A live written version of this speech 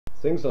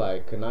Things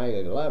like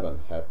 9/11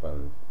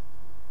 happened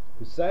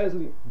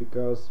precisely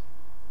because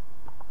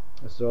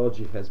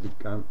astrology has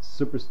become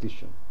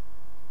superstition,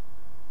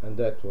 and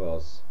that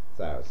was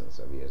thousands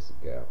of years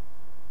ago.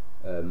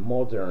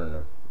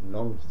 Modern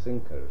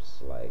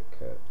non-thinkers like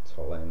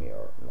Ptolemy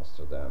or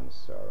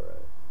Nostradamus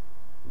or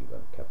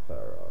even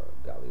Kepler or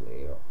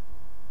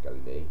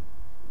Galilei,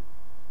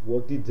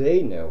 what did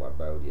they know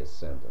about the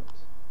ascendant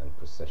and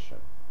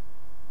precession?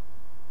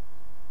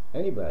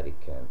 Anybody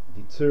can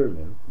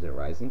determine the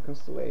rising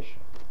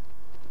constellation.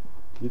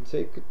 You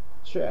take a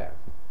chair,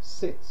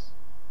 sit,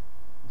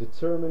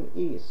 determine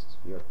east.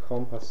 Your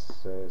compass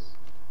says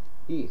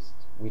east.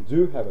 We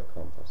do have a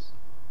compass.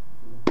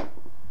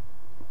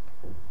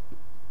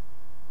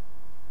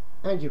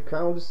 And you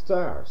count the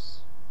stars.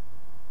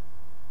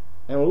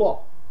 And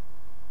lo,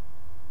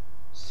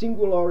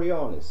 single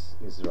Orion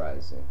is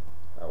rising.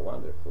 How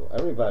wonderful.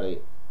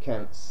 Everybody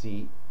can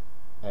see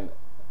and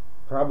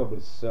probably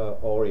saw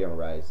Orion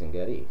rising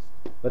at east,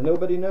 but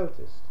nobody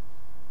noticed.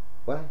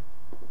 Why?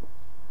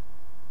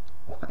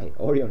 Why?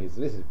 Orion is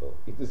visible.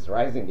 It is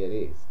rising at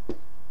east.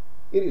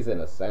 It is an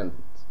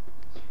ascendant.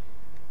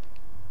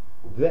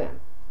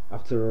 Then,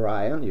 after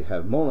Orion, you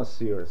have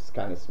Monoceros,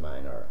 Canis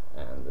Minor,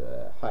 and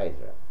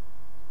Hydra.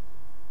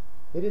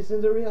 It is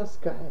in the real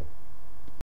sky.